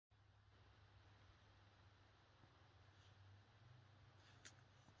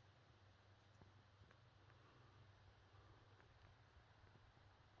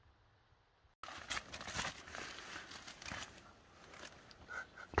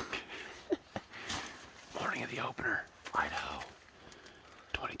the opener, Idaho,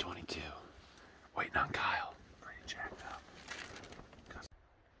 2022. Waiting on Kyle. Pretty jacked up.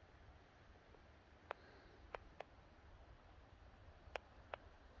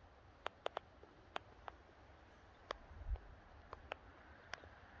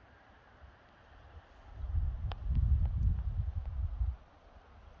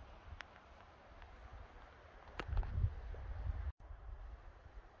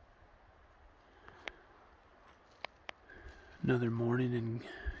 Another morning in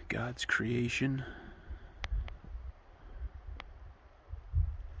God's creation.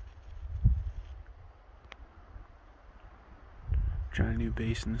 Trying a new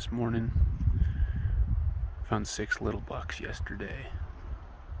basin this morning. Found 6 little bucks yesterday.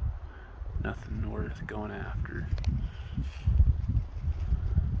 Nothing worth going after.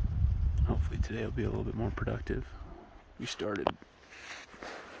 Hopefully today will be a little bit more productive. We started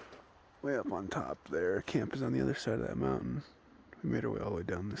way up on top there. Camp is on the other side of that mountain. We made our way all the way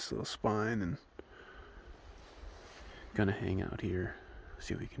down this little spine and gonna hang out here,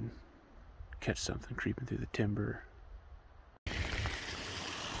 see if we can catch something creeping through the timber.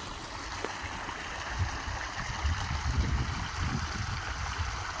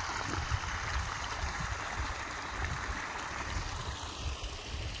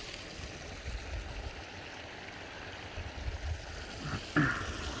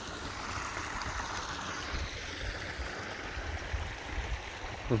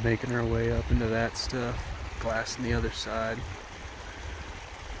 We're making our way up into that stuff, glassing the other side.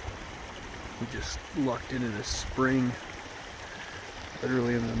 We just lucked into this spring,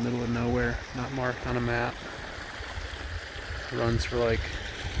 literally in the middle of nowhere, not marked on a map. Runs for like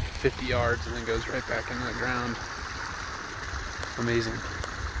 50 yards and then goes right back into the ground. Amazing.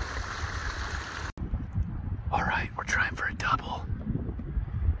 All right, we're trying for a double.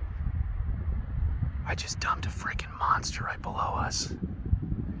 I just dumped a freaking monster right below us.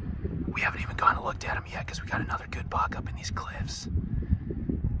 We haven't even gone and looked at him yet because we got another good buck up in these cliffs.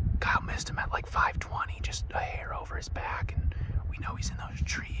 Kyle missed him at like 520, just a hair over his back, and we know he's in those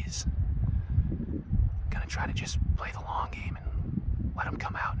trees. Gonna try to just play the long game and let him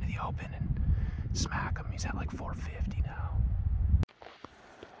come out into the open and smack him. He's at like 450 now.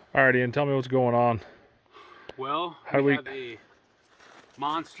 Alright, Ian, tell me what's going on. Well, we have a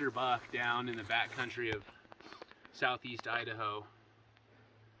monster buck down in the backcountry of southeast Idaho.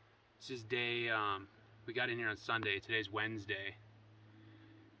 This is day, we got in here on Sunday, today's Wednesday.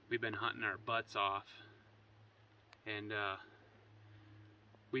 We've been hunting our butts off, and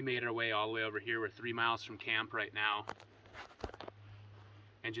we made our way all the way over here. We're 3 miles from camp right now,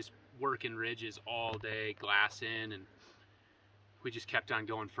 and just working ridges all day, glassing, and we just kept on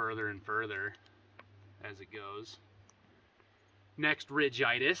going further and further as it goes. Next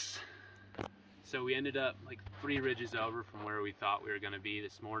ridgeitis. So we ended up like 3 ridges over from where we thought we were going to be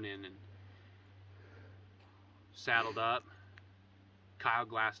this morning, and saddled up. Kyle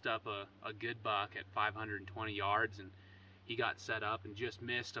glassed up a good buck at 520 yards, and he got set up and just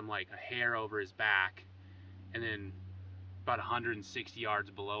missed him like a hair over his back. And then about 160 yards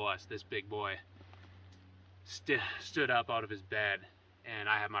below us, this big boy stood up out of his bed, and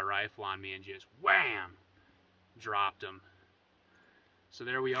I had my rifle on me and just wham, dropped him. So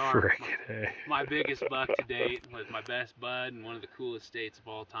there we are, my biggest buck to date with my best bud and one of the coolest states of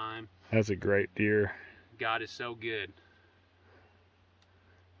all time. That's a great deer. God is so good.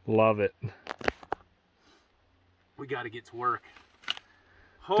 Love it. We got to get to work.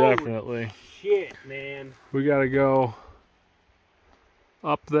 Holy definitely. Shit, man. We got to go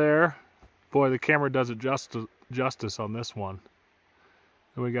up there. Boy, the camera does it justice on this one.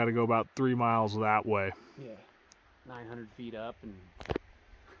 And we got to go about 3 miles that way. Yeah. 900 feet up, and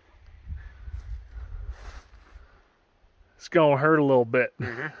it's gonna hurt a little bit.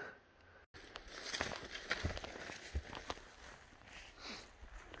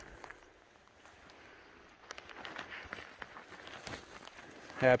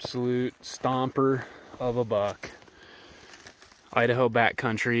 Absolute stomper of a buck. Idaho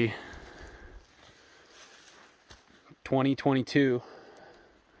backcountry, 2022.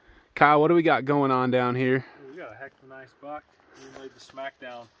 Kyle, what do we got going on down here? We got a heck of a nice buck. We laid the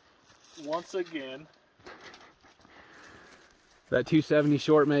smackdown once again. That 270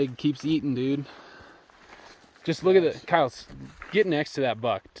 short mag keeps eating, dude. Just look at it. Kyle, get next to that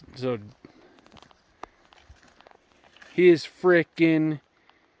buck. So he is freaking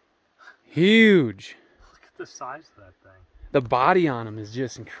huge. Look at the size of that thing. The body on him is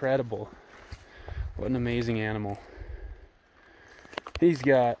just incredible. What an amazing animal. He's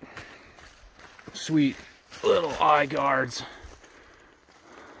got sweet little eye guards.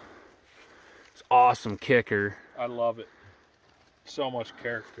 His awesome kicker. I love it. So much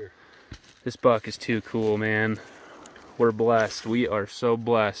character. This buck is too cool, man. We're blessed. We are so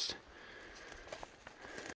blessed.